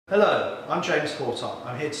Hello, I'm James Hortop.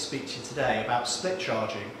 I'm here to speak to you today about split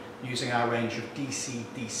charging using our range of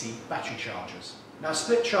DC-DC battery chargers. Now,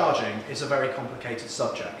 split charging is a very complicated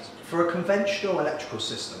subject. For a conventional electrical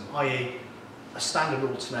system, i.e. a standard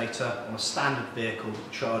alternator on a standard vehicle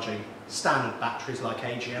charging standard batteries like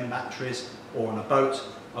AGM batteries, or on a boat,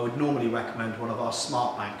 I would normally recommend one of our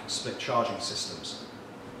SmartBank split charging systems.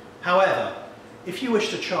 However, if you wish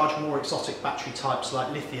to charge more exotic battery types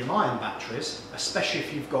like lithium-ion batteries, especially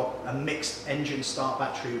if you've got a mixed engine start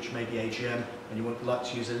battery, which may be AGM, and you would like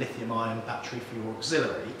to use a lithium-ion battery for your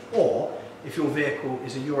auxiliary, or if your vehicle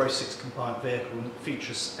is a Euro 6 compliant vehicle and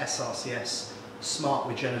features SRCS, Smart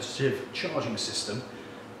Regenerative Charging System,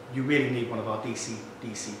 you really need one of our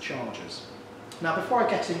DC-DC chargers. Now, before I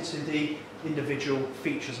get into the individual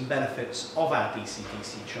features and benefits of our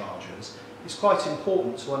DC-DC chargers, it's quite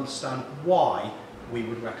important to understand why we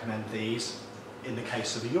would recommend these in the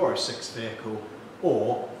case of a Euro 6 vehicle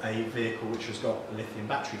or a vehicle which has got a lithium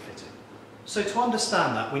battery fitting. So to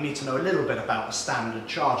understand that, we need to know a little bit about a standard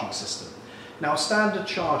charging system. Now, a standard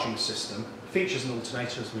charging system features an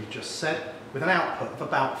alternator, as we've just said, with an output of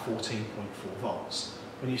about 14.4 volts.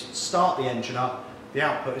 When you start the engine up, the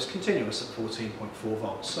output is continuous at 14.4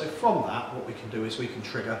 volts. So from that, what we can do is we can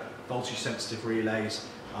trigger voltage sensitive relays,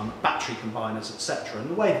 battery combiners, etc. And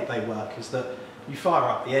the way that they work is that you fire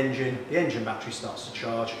up the engine battery starts to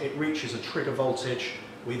charge, it reaches a trigger voltage,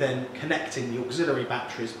 we then connect in the auxiliary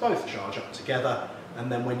batteries, both charge up together, and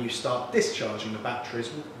then when you start discharging the batteries,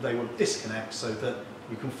 they will disconnect so that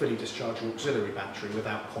you can fully discharge your auxiliary battery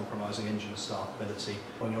without compromising engine startability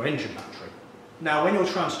on your engine battery. Now, when you're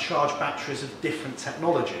trying to charge batteries of different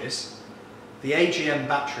technologies, the AGM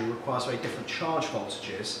battery requires very different charge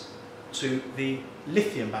voltages to the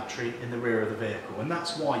lithium battery in the rear of the vehicle, and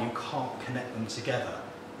that's why you can't connect them together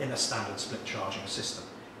in a standard split charging system.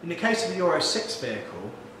 In the case of a Euro 6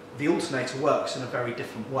 vehicle, the alternator works in a very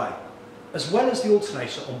different way. As well as the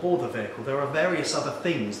alternator on board the vehicle, there are various other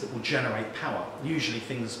things that will generate power, usually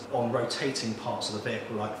things on rotating parts of the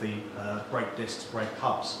vehicle like the brake discs, brake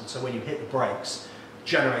hubs, and so when you hit the brakes,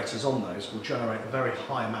 generators on those will generate a very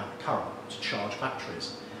high amount of current to charge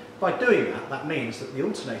batteries. By doing that, that means that the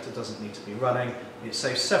alternator doesn't need to be running, it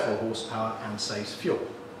saves several horsepower and saves fuel.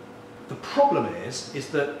 The problem is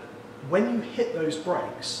that when you hit those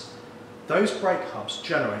brakes, those brake hubs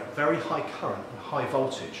generate very high current and high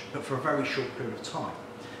voltage, but for a very short period of time.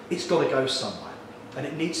 It's got to go somewhere, and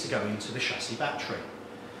it needs to go into the chassis battery.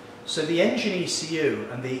 So the engine ECU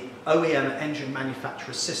and the OEM engine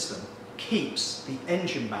manufacturer system keeps the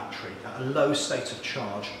engine battery at a low state of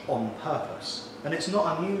charge on purpose. And it's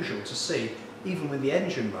not unusual to see, even with the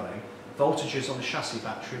engine running, voltages on the chassis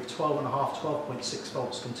battery of 12.5, 12.6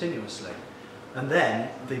 volts continuously. And then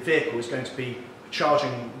the vehicle is going to be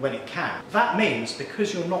charging when it can. That means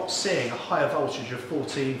because you're not seeing a higher voltage of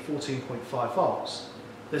 14.5 volts,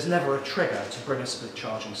 there's never a trigger to bring a split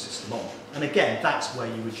charging system on. And again, that's where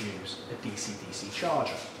you would use a DC-DC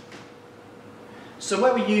charger. So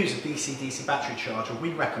where we use a DC-DC battery charger,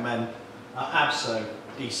 we recommend our Abso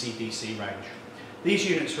DC-DC range. These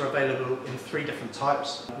units are available in 3 different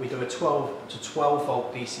types. We do a 12 to 12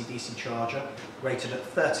 volt DC-DC charger rated at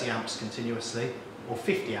 30 amps continuously or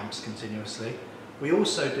 50 amps continuously. We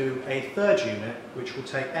also do a third unit which will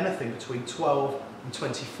take anything between 12 and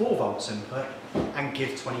 24 volts input and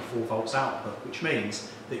give 24 volts output, which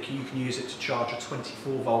means that you can use it to charge a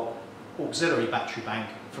 24 volt auxiliary battery bank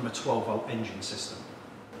from a 12 volt engine system.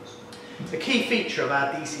 The key feature of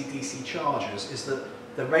our DC-DC chargers is that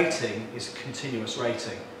the rating is a continuous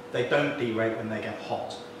rating. They don't derate when they get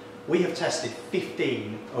hot. We have tested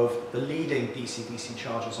 15 of the leading DC-DC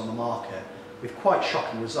chargers on the market with quite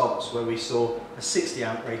shocking results where we saw a 60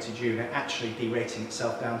 amp rated unit actually derating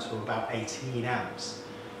itself down to about 18 amps.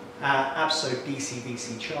 Our Abso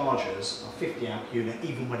DC-DC chargers, our 50 amp unit,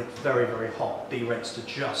 even when it's very, very hot, derates to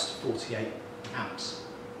just 48 amps.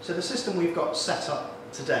 So the system we've got set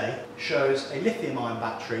up today shows a lithium-ion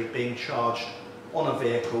battery being charged on a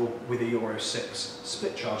vehicle with a Euro 6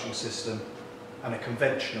 split charging system and a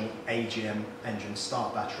conventional AGM engine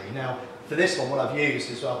start battery. Now, for this one, what I've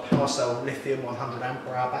used is our PowerCell lithium 100 amp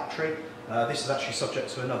hour battery. This is actually subject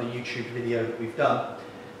to another YouTube video that we've done,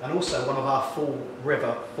 and also one of our full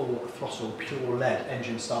river, full throttle, pure lead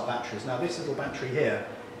engine start batteries. Now, this little battery here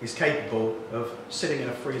is capable of sitting in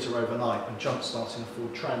a freezer overnight and jump starting a full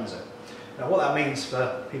transit. Now, what that means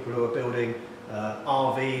for people who are building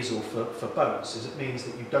RVs or for boats is it means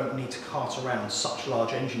that you don't need to cart around such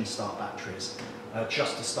large engine start batteries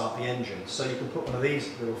just to start the engine. So you can put one of these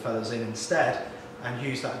little fellas in instead and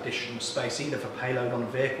use that additional space either for payload on a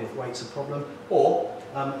vehicle if weight's a problem, or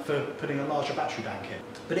for putting a larger battery bank in.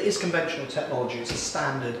 But it is conventional technology, it's a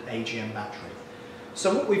standard AGM battery.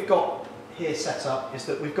 So what we've got here set up is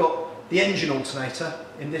that we've got the engine alternator.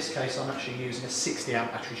 In this case I'm actually using a 60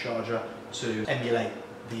 amp battery charger to emulate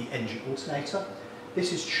the engine alternator.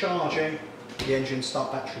 This is charging the engine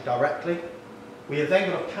start battery directly. We have then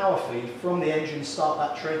got a power feed from the engine start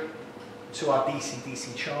battery to our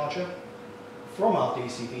DC-DC charger, from our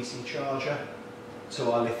DC-DC charger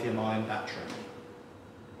to our lithium-ion battery.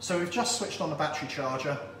 So we've just switched on the battery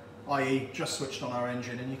charger, i.e. just switched on our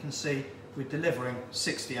engine, and you can see we're delivering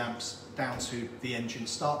 60 amps down to the engine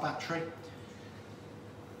start battery.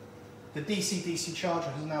 The DC-DC charger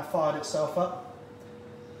has now fired itself up,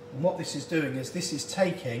 and what this is doing is this is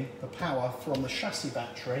taking the power from the chassis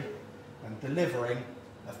battery and delivering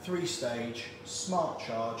a 3-stage smart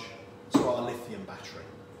charge to our lithium battery.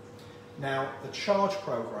 Now, the charge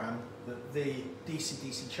program that the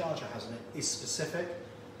DC-DC charger has in it is specific.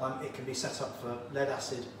 It can be set up for lead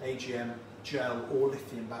acid, AGM, gel or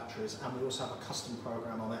lithium batteries, and we also have a custom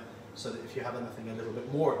program on it so that if you have anything a little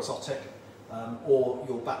bit more exotic or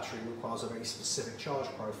your battery requires a very specific charge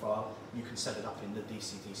profile, you can set it up in the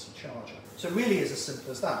DC-DC charger. So it really is as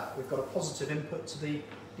simple as that. We've got a positive input to the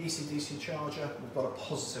DC-DC charger, we've got a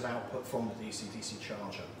positive output from the DC-DC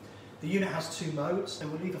charger. The unit has 2 modes. It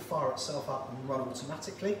will either fire itself up and run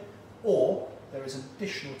automatically, or there is an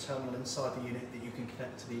additional terminal inside the unit that you can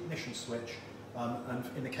connect to the ignition switch, and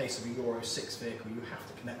in the case of a Euro 6 vehicle you have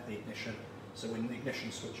to connect the ignition. So when the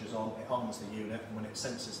ignition switch is on, it arms the unit, and when it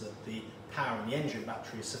senses that the power in the engine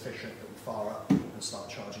battery is sufficient, it will fire up and start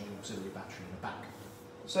charging the auxiliary battery in the back.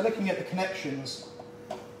 So looking at the connections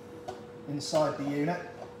inside the unit,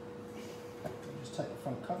 I'll just take the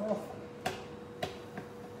front cover off.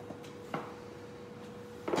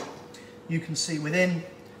 You can see within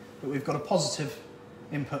that we've got a positive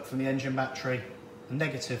input from the engine battery, a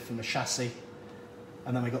negative from the chassis,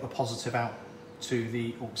 and then we've got the positive out to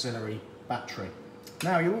the auxiliary battery.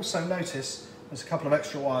 Now you'll also notice there's a couple of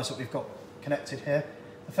extra wires that we've got connected here.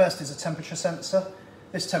 The first is a temperature sensor.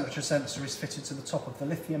 This temperature sensor is fitted to the top of the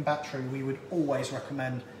lithium battery. We would always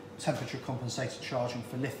recommend temperature compensated charging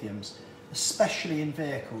for lithiums, especially in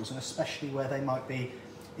vehicles and especially where they might be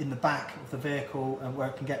in the back of the vehicle and where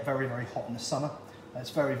it can get very, very hot in the summer. It's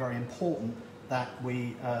very, very important that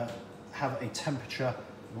we have a temperature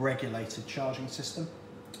regulated charging system.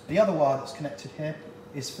 The other wire that's connected here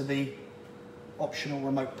is for the optional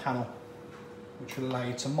remote panel, which will allow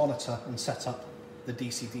you to monitor and set up the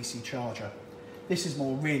DC-DC charger. This is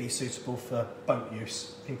more really suitable for boat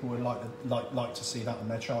use. People would like to see that on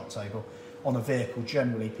their chart table. On a vehicle,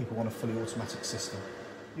 generally, people want a fully automatic system.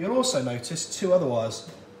 You'll also notice 2 other wires,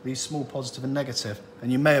 these small positive and negative,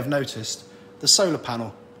 and you may have noticed the solar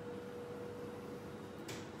panel.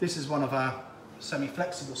 This is one of our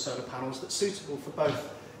semi-flexible solar panels that's suitable for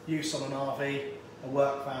both use on an RV, a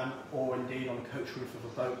work van, or indeed on a coach roof of a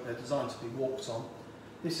boat. They're designed to be walked on.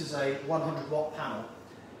 This is a 100-watt panel.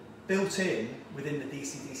 Built in within the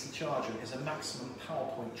DC-DC charger is a maximum power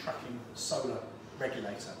point tracking solar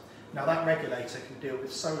regulator. Now that regulator can deal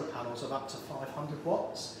with solar panels of up to 500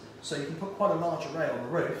 watts, so you can put quite a large array on the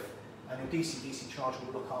roof, and your DC-DC charger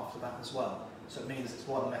will look after that as well. So it means it's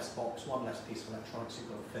one less box, one less piece of electronics you've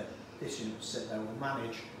got to fit. This unit will sit there, will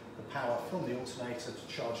manage the power from the alternator to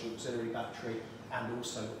charge the auxiliary battery, and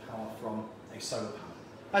also the power from a solar panel.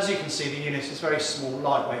 As you can see, the unit is very small,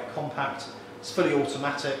 lightweight, compact. It's fully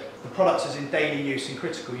automatic. The product is in daily use and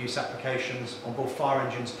critical use applications on board fire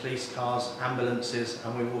engines, police cars, ambulances,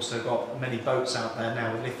 and we've also got many boats out there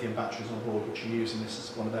now with lithium batteries on board which are using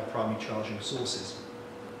this as one of their primary charging sources.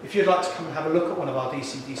 If you'd like to come and have a look at one of our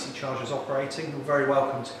DC-DC chargers operating, you're very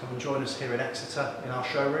welcome to come and join us here in Exeter in our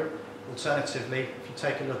showroom. Alternatively, if you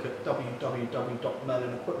take a look at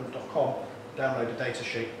www.merlinequipment.com, download a data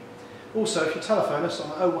sheet. Also, if you telephone us on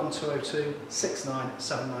 01202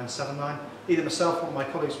 697979, either myself or my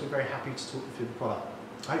colleagues will be very happy to talk you through the product.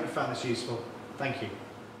 I hope you found this useful. Thank you.